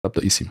up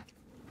the eSIM.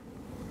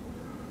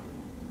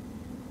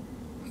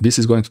 This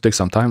is going to take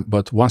some time,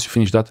 but once you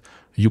finish that,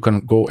 you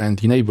can go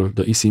and enable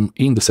the eSIM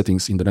in the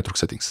settings, in the network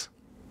settings.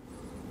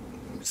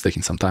 It's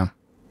taking some time.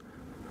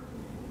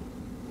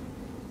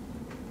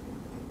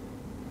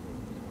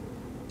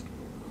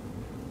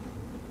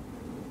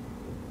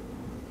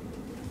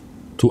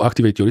 To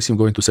activate your eSIM,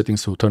 go into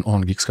settings to turn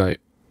on GigSky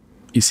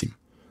eSIM.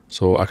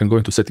 So I can go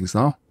into settings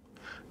now,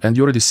 and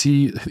you already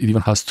see it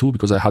even has 2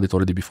 because I had it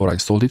already before I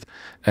installed it.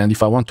 And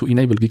if I want to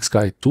enable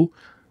GigSky 2,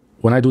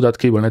 when I do that,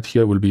 cable net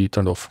here will be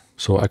turned off.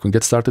 So I can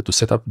get started to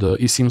set up the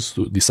eSIMs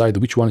to decide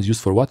which one is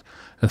used for what.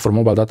 And for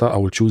mobile data, I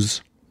will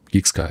choose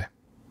GigSky.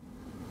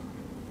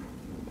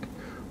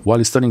 While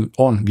it's turning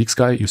on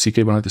GigSky, you see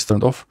cable net is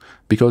turned off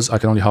because I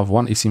can only have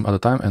one eSIM at a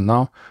time, and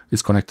now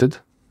it's connected.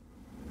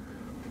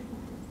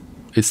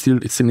 It still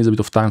needs a bit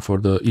of time for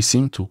the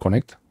eSIM to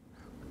connect.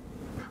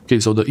 Okay,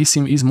 so the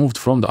eSIM is moved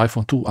from the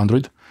iPhone to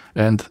Android,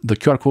 and the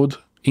QR code,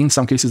 in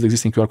some cases the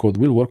existing QR code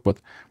will work, but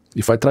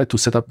if I try to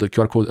set up the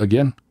QR code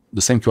again,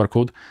 the same QR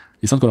code,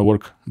 it's not going to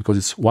work because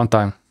it's one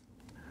time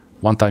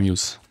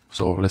use.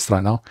 So let's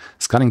try now.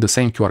 Scanning the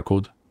same QR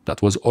code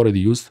that was already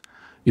used.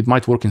 It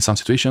might work in some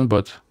situation,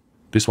 but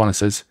this one, it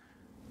says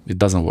it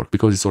doesn't work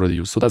because it's already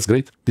used. So that's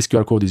great. This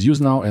QR code is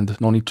used now and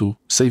no need to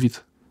save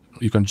it.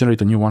 You can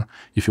generate a new one.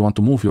 If you want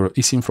to move your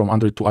eSIM from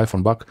Android to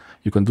iPhone back,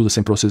 you can do the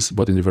same process,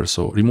 but in reverse.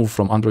 So remove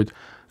from Android,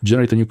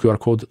 generate a new QR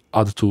code,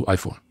 add to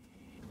iPhone.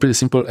 Pretty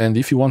simple. And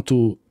if you want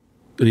to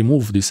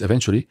remove this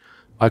eventually,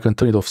 I can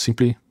turn it off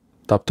simply,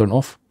 tap turn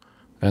off,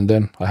 and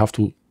then I have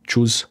to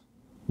choose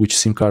which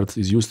SIM card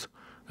is used.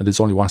 And there's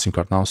only one SIM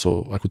card now,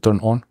 so I could turn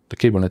on the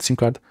cable net SIM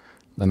card,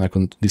 then I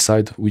can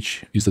decide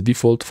which is the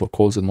default for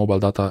calls and mobile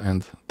data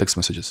and text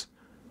messages.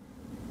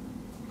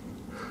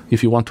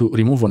 If you want to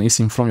remove an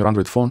eSIM from your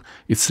Android phone,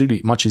 it's really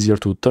much easier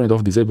to turn it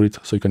off, disable it,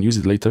 so you can use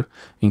it later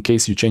in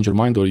case you change your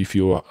mind, or if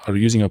you are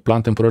using a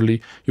plan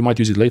temporarily, you might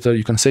use it later.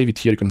 You can save it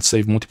here, you can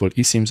save multiple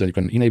eSIMs, and you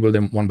can enable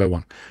them one by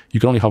one. You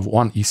can only have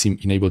one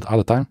eSIM enabled at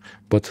a time,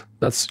 but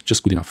that's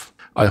just good enough.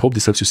 I hope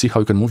this helps you see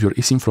how you can move your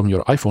eSIM from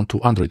your iPhone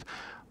to Android.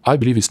 I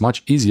believe it's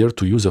much easier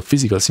to use a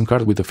physical SIM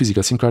card. With a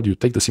physical SIM card, you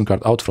take the SIM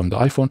card out from the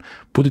iPhone,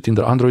 put it in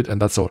the Android,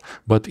 and that's all.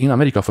 But in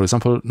America, for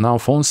example, now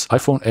phones,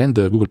 iPhone and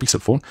the Google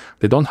Pixel phone,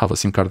 they don't have a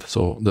SIM card,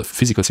 so the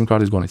physical SIM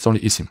card is gone. It's only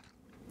eSIM.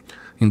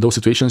 In those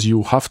situations,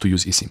 you have to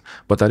use eSIM,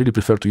 but I really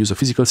prefer to use a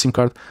physical SIM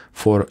card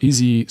for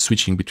easy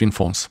switching between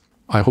phones.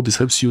 I hope this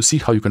helps you see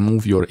how you can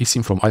move your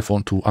eSIM from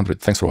iPhone to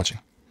Android. Thanks for watching.